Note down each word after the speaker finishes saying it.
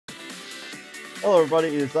Hello everybody,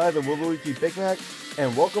 it is I, the Waluigi Big Mac,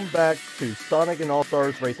 and welcome back to Sonic and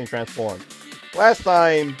All-Stars Racing Transform. Last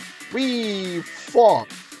time, we fought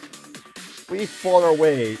our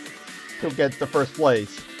way to get the first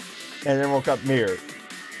place, and then Emerald Cup Mirror.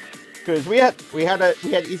 Because we had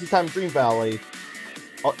Easy Time Dream Valley,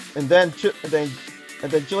 and then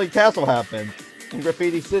Chili Castle happened, and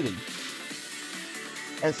Graffiti City,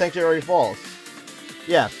 and Sanctuary Falls.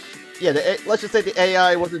 Yeah, let's just say the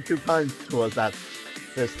AI wasn't too kind to us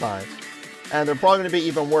this time. And they're probably going to be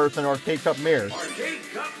even worse than Arcade Cup Mirror. Arcade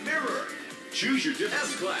Cup Mirror! Choose your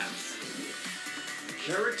S-Class.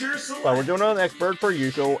 Character select. But we're doing it on Expert per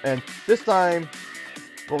usual, and this time,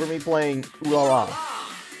 we're going to be playing Ooh La La.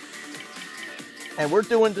 And we're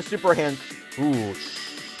doing the super hand... Ooh,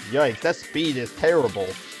 yikes, that speed is terrible.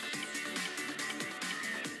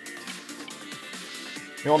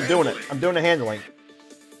 You know, I'm doing it. I'm doing the handling.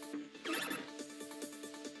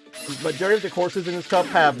 The majority of the courses in this cup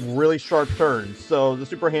have really sharp turns, so the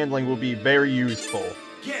super handling will be very useful.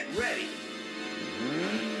 Get ready.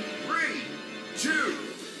 3, 2,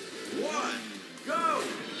 1, go!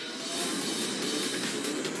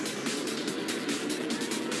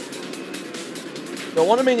 So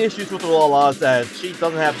one of the main issues with Ooh La La is that she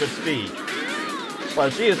doesn't have good speed,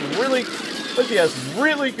 but she has really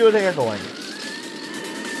good handling.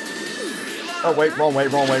 Oh wait, wrong way.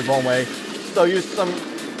 So use some.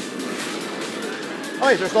 Oh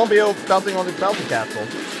wait, there's Zombio bouncing on the bouncy castle.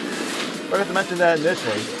 Forgot to mention that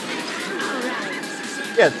initially.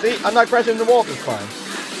 Yeah, see, I'm not crashing the wall this time.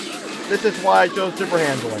 This is why I chose super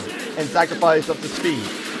handling and sacrifice of the speed.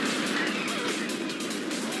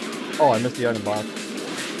 Oh, I missed the item box.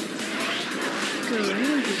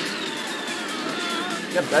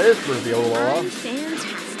 Yep, that is Ruby, Ooh La La.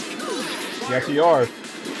 Yes, you are.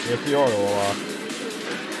 Yes, you are, Ooh La La.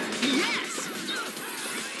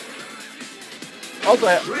 Also,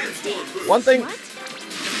 one thing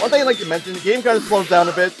I'd like to mention, the game kind of slows down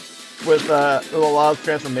a bit with Ooh La La's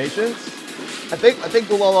transformations. I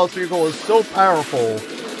think Ooh La La's vehicle is so powerful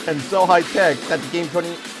and so high tech that the game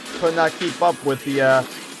could not keep up with the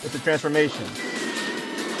transformations.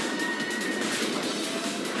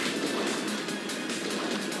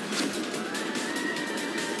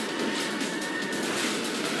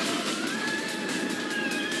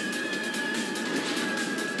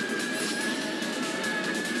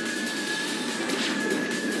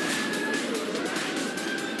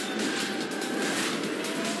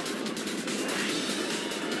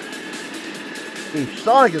 Dude,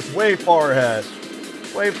 Sonic is way far ahead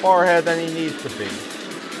than he needs to be.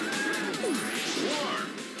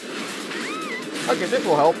 Okay, this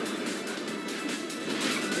will help.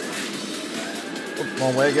 Oops,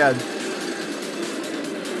 wrong way again.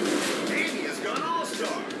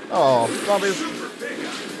 Oh, zombies.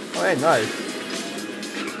 Oh, hey, nice.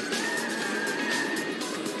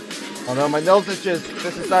 Oh no, my nose is just,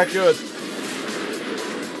 this is not good.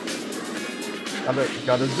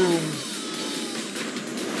 Gotta zoom.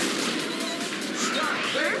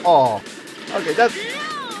 Oh, okay, that's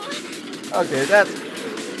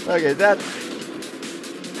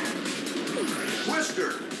Twister.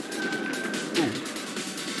 Ooh.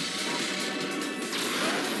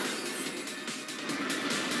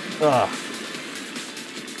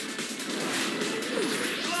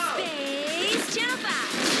 Space jumper.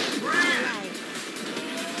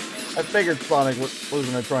 I figured Sonic was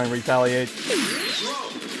gonna try and retaliate.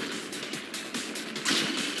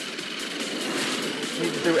 We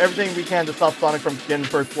need to do everything we can to stop Sonic from getting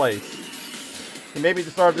first place. He may be the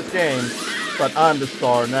star of this game, but I'm the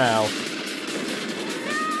star now.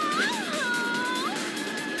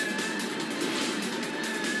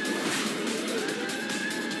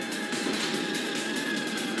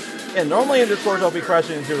 Yeah, normally in this course I'll be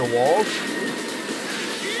crashing into the walls.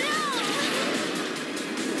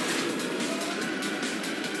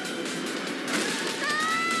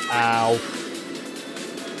 Ow.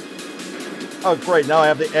 Oh great, now I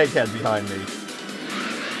have the egghead behind me.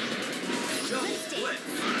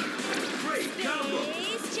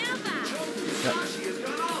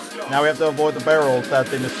 Now we have to avoid the barrels that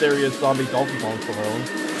the mysterious zombie Donkey Kong's thrown.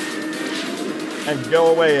 And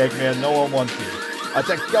go away, Eggman, no one wants you. I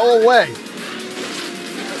said go away!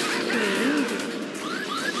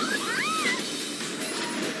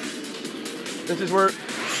 This is where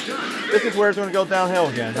it's gonna go downhill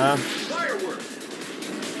again, huh?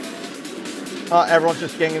 Everyone's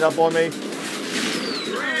just ganging up on me.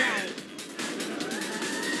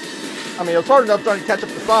 I mean, it was hard enough trying to catch up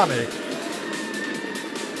to Sonic.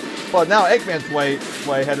 But now Eggman's way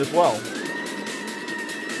ahead as well.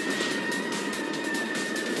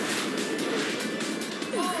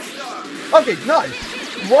 Okay,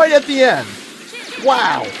 nice. Right at the end.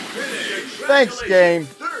 Wow. Thanks, game.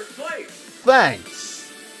 Third place.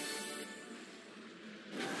 Thanks.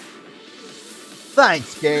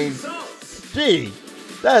 Thanks, game. Results. Gee,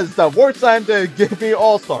 that is the worst time to give me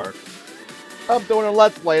All-Star. I'm doing a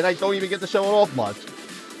Let's Play and I don't even get to show it off much.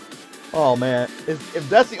 Oh man, if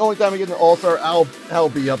that's the only time I get an All-Star, I'll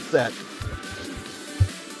be upset.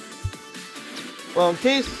 Well, in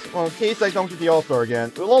case I don't get the All-Star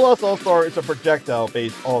again, the Lola's All-Star is a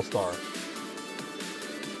projectile-based All-Star.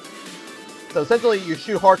 So essentially, you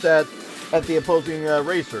shoot hearts at the opposing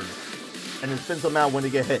racers, and it spins them out when they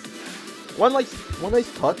get hit. One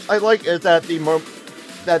nice touch I like is that the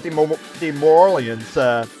Moralians,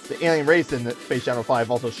 the alien race in Space Channel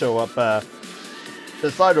 5, also show up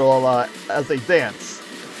beside Lola as they dance.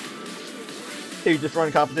 They just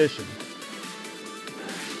run competition.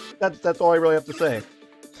 That's all I really have to say.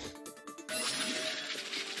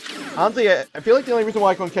 Honestly, I feel like the only reason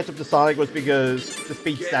why I couldn't catch up to Sonic was because the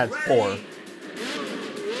speed stats poor.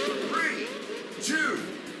 3, 2,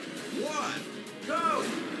 1, go!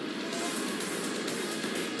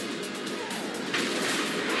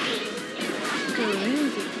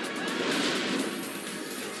 Groovy.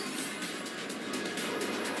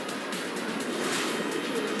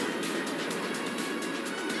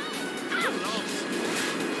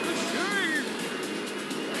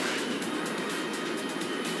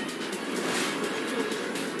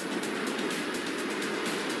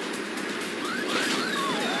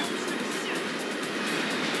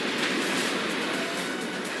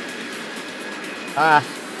 Ah,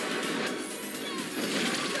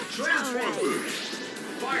 Transform boost.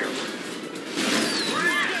 Firework.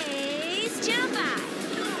 Space jump out.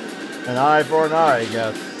 an eye for an eye, I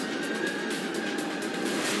guess.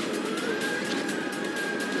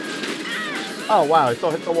 Oh wow, I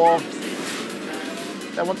still hit the wall.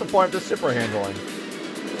 Then what's the point of the super handling?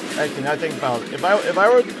 Actually, now I think about it. If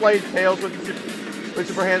I were to play Tails with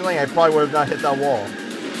super handling, I probably would have not hit that wall.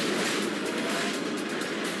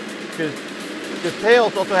 Because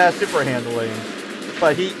Tails also has super handling,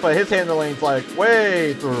 but his handling's like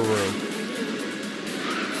way through the roof.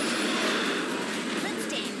 Let's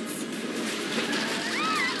dance.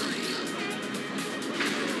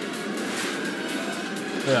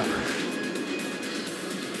 Yeah.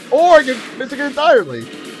 Or I could miss it entirely.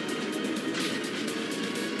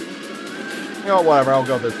 You know, whatever, I'll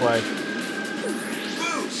go this way.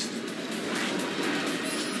 Boost.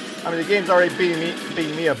 I mean, the game's already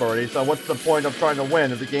beating me up already, so what's the point of trying to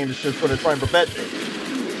win if the game is just going to try and prevent me?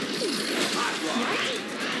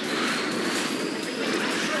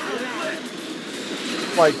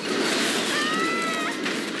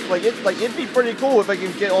 It'd be pretty cool if I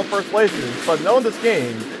can get all first places, but knowing this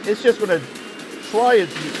game, it's just gonna try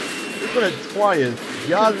its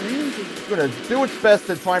gonna do its best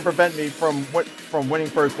to try and prevent me from winning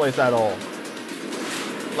first place at all.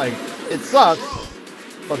 Like, it sucks,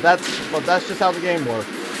 but that's just how the game works.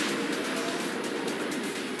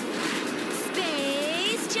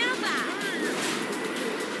 Space jump out.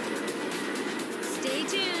 Stay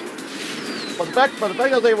tuned. But the fact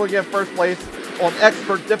I was able to get first place on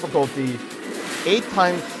expert difficulty 8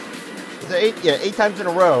 times in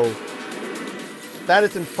a row, that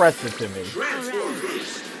is impressive to me. Transform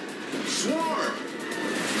boost. Swarm.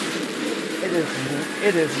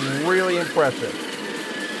 It is really impressive.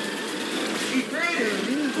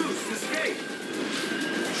 Evade. Boost escape.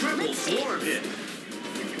 Triple swarm hit.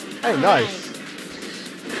 Hey, nice.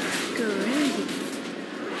 Groovy.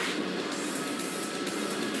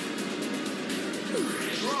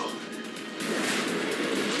 Drone.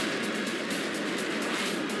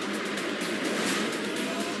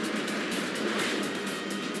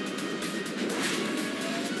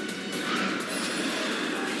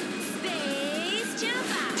 Space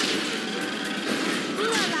jump out.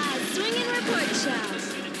 Lola, swing and report show.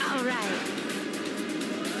 All right.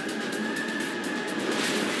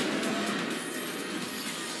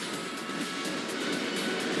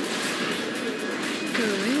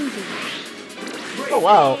 Groovy. Oh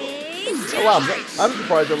wow. Space Oh wow. jump out. I'm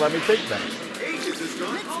surprised they let me take that. Aegis has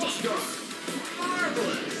gone all-star.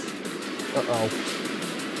 Marvelous. Uh-oh.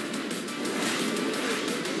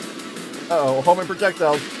 Uh-oh, homing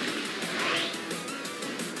projectiles.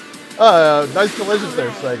 Nice collisions there,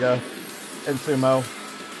 Sega. And Sumo.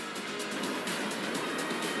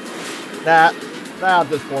 Nah, I'm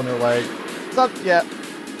just pulling their leg. It's not, yeah.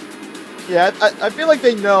 Yeah, I feel like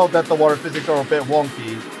they know that the water physics are a bit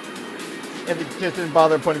wonky. And they just didn't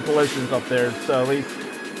bother putting collisions up there, so at least...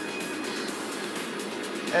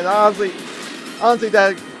 And honestly,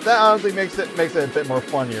 that honestly makes it a bit more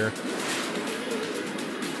funnier.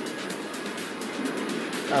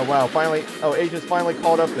 Oh wow, finally. Oh, Agent's finally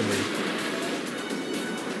caught up to me.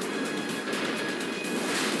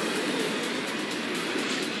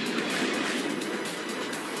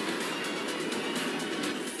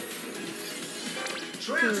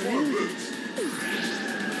 Transform boots.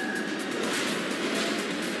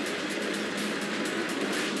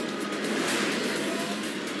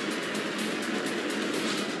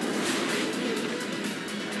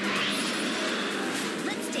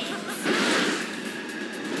 Let's dance.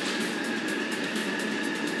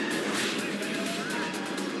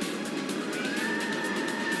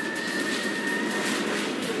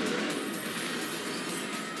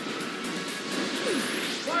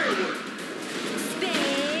 Firework.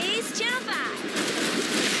 Space jump out.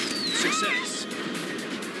 Success.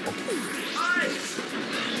 Ice.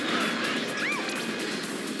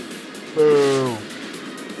 Boo.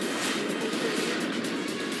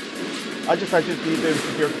 I just need to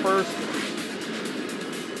secure first.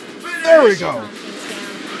 Finish. There we go.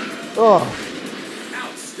 Oh,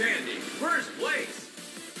 Outstanding. First place.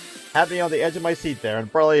 had me on the edge of my seat there, and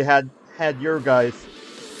probably had your guys.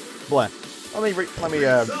 Bleh. Let me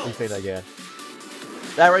say that again.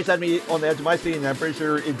 That race had me on the edge of my seat, and I'm pretty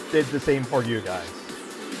sure it did the same for you guys.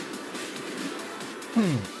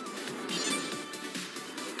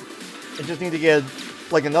 I just need to get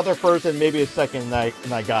like another first and maybe a second,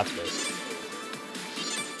 and I got this.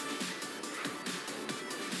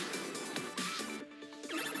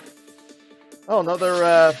 Oh,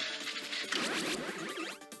 another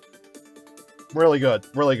really good,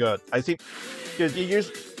 really good. I see, because you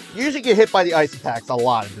usually get hit by the ice attacks a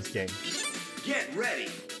lot in this game. Get ready.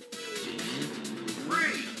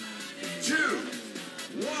 3, 2,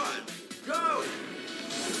 1, go.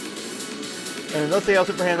 And let's see how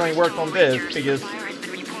super handling works on this, because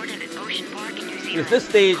this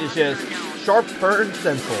stage is just sharp turn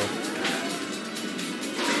central.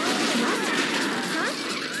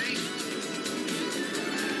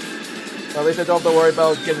 At least I don't have to worry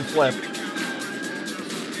about getting flipped.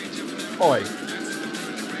 Oi.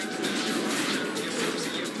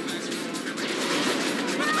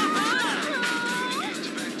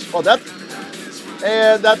 Well,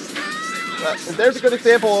 there's a good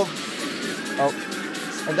example of,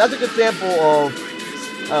 and that's a good example of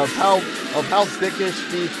how dickish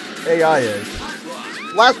the AI is.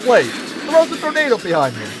 Last place, throw the tornado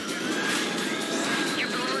behind me.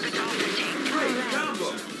 Great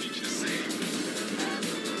combo.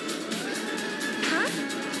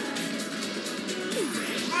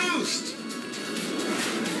 Boost.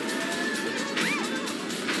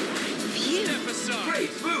 Step aside.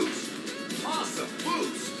 Great boost. Awesome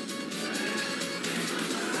boost.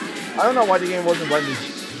 I don't know why the game wasn't letting me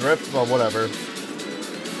drift, but whatever.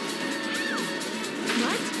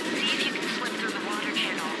 What? See if you can slip through the water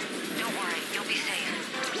channel. Don't worry, you'll be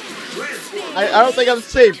safe. Transform. I don't think I'm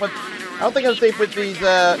safe, but I don't think I'm safe with these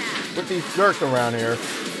jerks around here.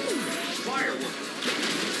 Firework.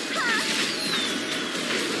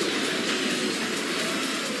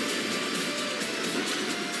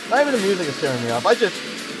 Not even the music is tearing me up. I just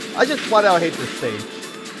flat out hate this stage.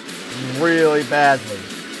 Really badly.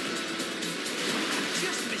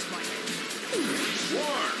 Just missed my hit.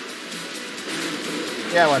 Swarm.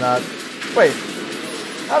 Yeah, why not? Wait.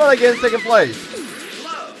 How did I get in second place?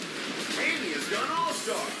 Love. Amy has done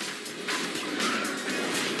all-star.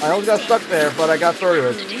 I almost got stuck there, but I got through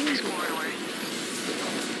it. Take this corridor.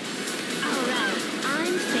 Alright,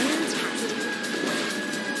 I'm fantastic.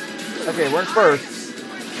 Okay, we're in first.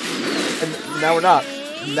 And now we're not.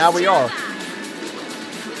 Now we are.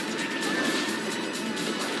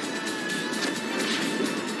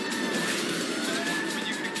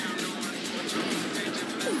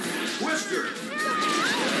 Twister.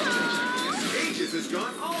 Aegis has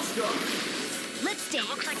gone all-star. Let's It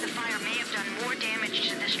looks like the fire may have done more damage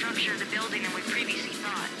to the structure of the building than we previously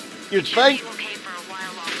thought. You'd Should think? be okay for a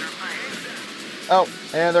while longer, but Oh,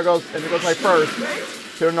 and there goes my first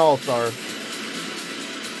to an all-star.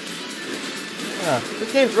 Yeah,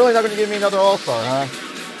 this game's really not going to give me another all-star, huh?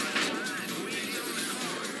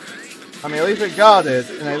 I mean, at least we got it,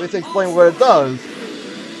 and at least explain what it does.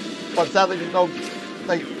 But sadly, there's no,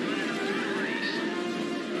 like...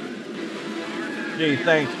 Gee,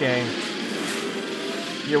 thanks, game.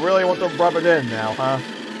 You really want to rub it in now, huh?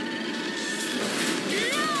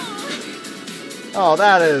 Oh,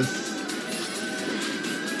 that is...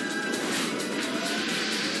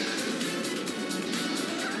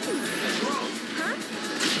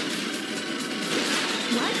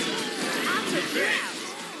 What? I'll take you out.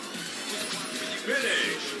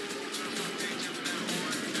 Finish.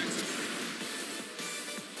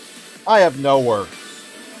 I have no words.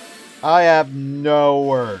 I have no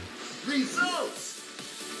words. Results!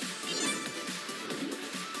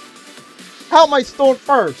 How am I still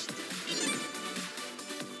first?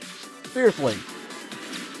 Seriously.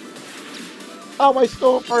 How am I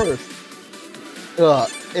still first? Ugh.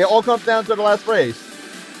 It all comes down to the last race.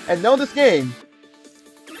 And know this game,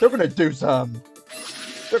 they're gonna do some.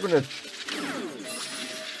 They're gonna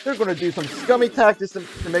do some scummy tactics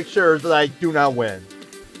to make sure that I do not win.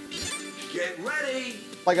 Get ready!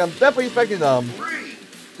 Like, I'm definitely expecting them 3,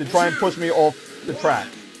 to try and push me off the track.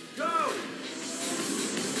 go!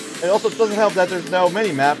 It also doesn't help that there's no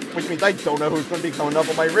mini-map, which means I don't know who's going to be coming up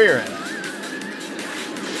on my rear end.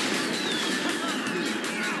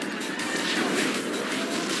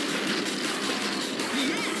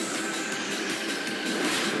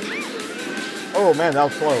 Oh man, that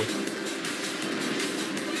was close.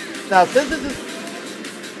 Now, since this is...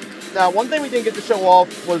 Now, one thing we didn't get to show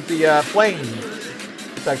off was the planes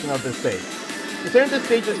section of this stage. Considering this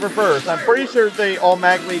stage is reversed, I'm pretty sure they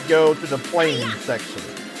automatically go to the planes section.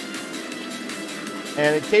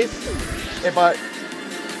 And in case... if I...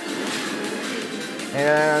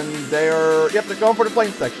 And they're... Yep, they're going for the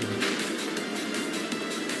plane section.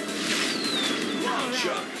 Long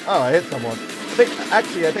shot! Oh, I hit someone. I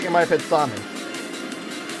think I might have hit Sonic.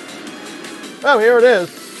 Oh, here it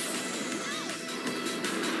is.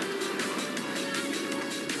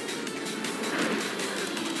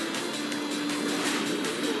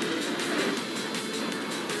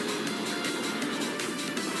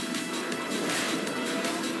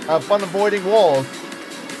 Have fun avoiding walls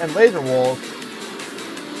and laser walls.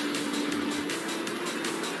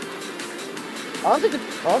 Honestly, the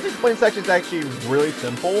plane section is actually really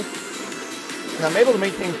simple. And I'm able to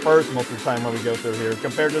maintain first most of the time when we go through here,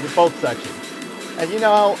 compared to the boat section. And you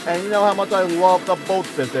know how much I love the boat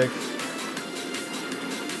physics.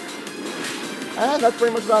 And that's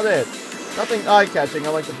pretty much about it. Nothing eye-catching,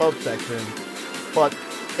 unlike the boat section, but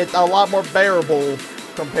it's a lot more bearable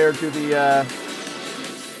compared to the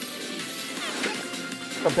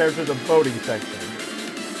boating section.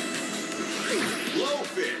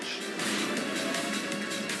 Blowfish!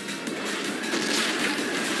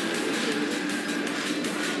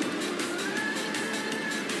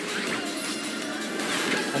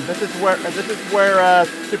 And this is where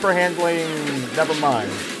super handling, never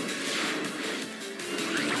mind.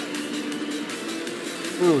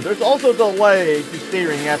 Ooh, there's also delay to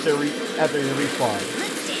steering after you respawn.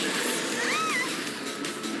 Let's dance.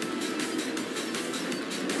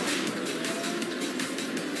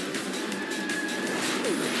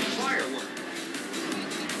 Firework!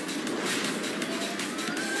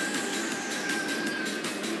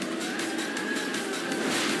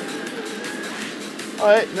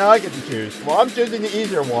 Alright, now I get to choose. Well, I'm choosing the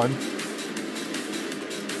easier one.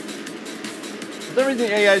 For some reason,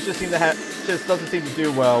 the AI just doesn't seem to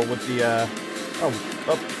do well with the, oh.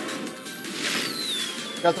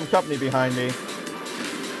 Got some company behind me.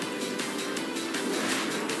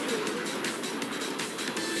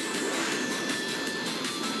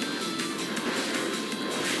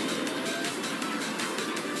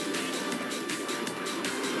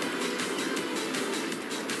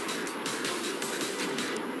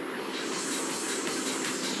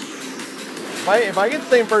 If I get the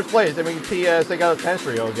same first place, then we can see they got a tennis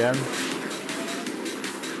reel again.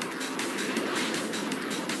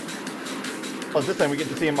 Plus this time we get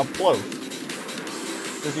to see him up close.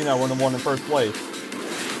 Because, you know, we're the one in first place.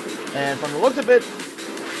 And from the looks of it,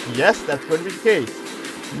 yes, that's going to be the case.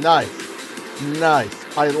 Nice. Nice.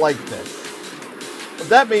 I like this. But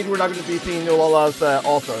that means we're not going to be seeing Nulala's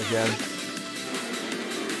also again.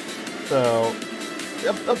 So,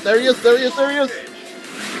 yep, there he is, there he is, there he is!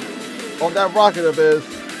 On that rocket of his,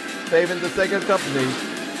 saving the Sega company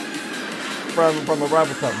from the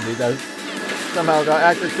rival company that somehow got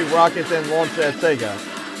access to rockets and launched at Sega.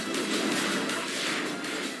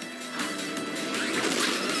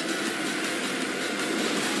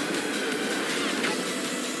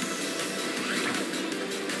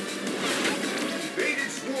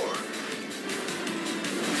 Baited swarm!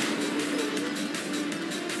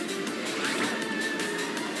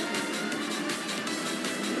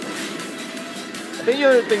 I think the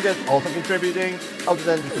other thing that's also contributing, other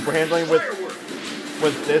than the super handling with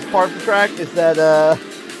this part of the track, is that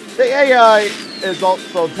the AI is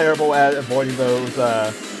also terrible at avoiding those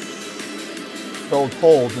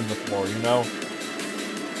holes in the floor, you know?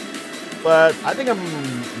 But I think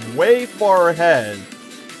I'm way far ahead.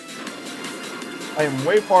 I am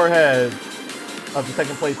way far ahead of the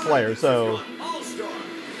second place player, so... All-Star!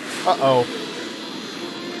 Uh-oh.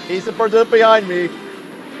 He's the person behind me.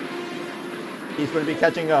 He's going to be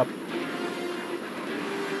catching up.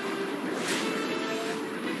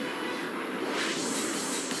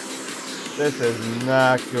 This is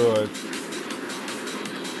not good.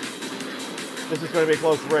 This is going to be a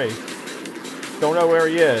close race. Don't know where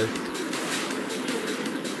he is.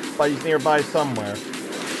 But he's nearby somewhere.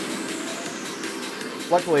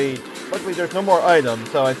 Luckily there's no more items,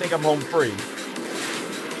 so I think I'm home free.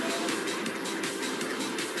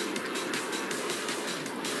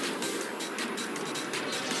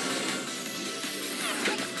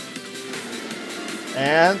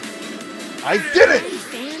 And I did it!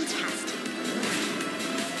 Fantastic.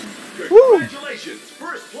 Congratulations,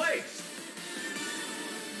 first place.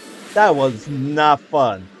 That was not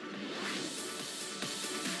fun.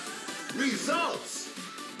 Results.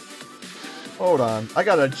 Hold on, I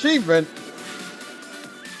got an achievement.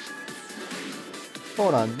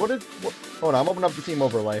 Hold on, hold on, I'm opening up the team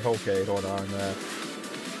overlay. Okay, hold on.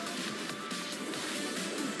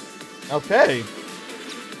 Okay.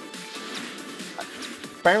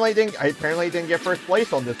 Apparently I didn't get first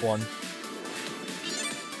place on this one.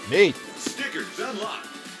 Neat. Stickers unlocked.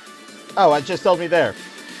 Oh, it just tells me there.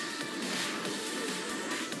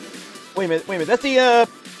 Wait a minute, that's the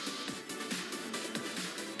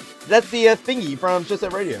thingy from Just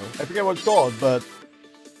That Radio. I forget what it's called, but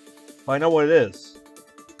I know what it is.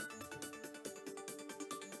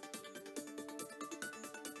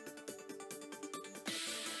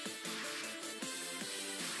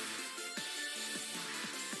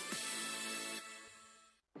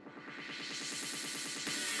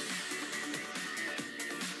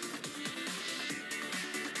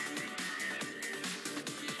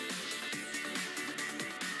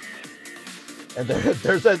 And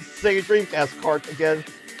there's that Sega Dreamcast cart again.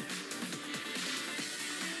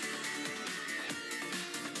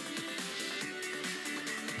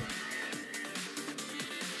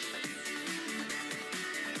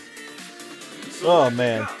 Oh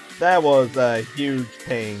man, that was a huge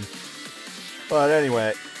pain. But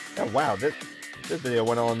anyway, oh wow, this video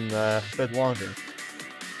went on a bit longer.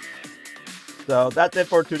 So that's it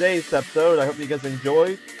for today's episode. I hope you guys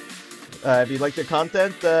enjoyed. If you like the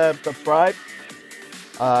content, subscribe.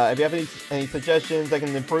 If you have any suggestions I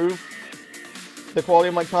can improve the quality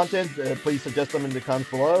of my content, please suggest them in the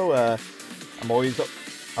comments below. I always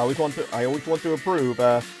want to improve.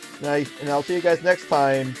 And I'll see you guys next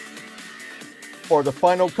time for the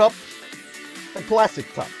final cup, the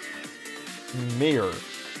classic cup, Mirror.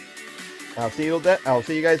 I'll see you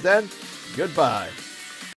guys then. Goodbye.